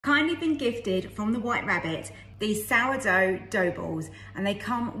Kindly been gifted from the White Rabbit these sourdough dough balls, and they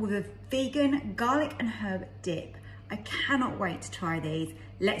come with a vegan garlic and herb dip. I cannot wait to try these.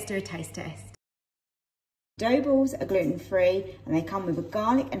 Let's do a taste test. Dough balls are gluten free and they come with a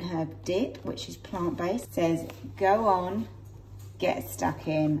garlic and herb dip, which is plant-based. It says go on, get stuck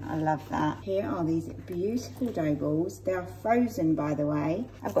in. I love that. Here are these beautiful dough balls. They are frozen, by the way.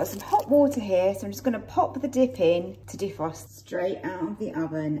 I've got some hot water here, so I'm just going to pop the dip in to defrost straight out of the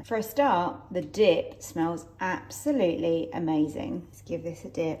oven. For a start, the dip smells absolutely amazing. Let's give this a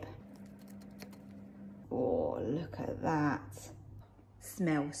dip. Oh, look at that.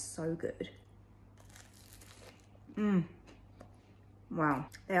 Smells so good. Wow.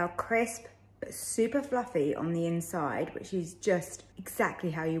 They are crisp, but super fluffy on the inside, which is just exactly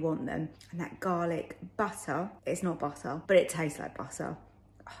how you want them. And that garlic butter, it's not butter, but it tastes like butter.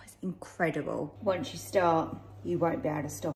 Oh, it's incredible. Once you start, you won't be able to stop.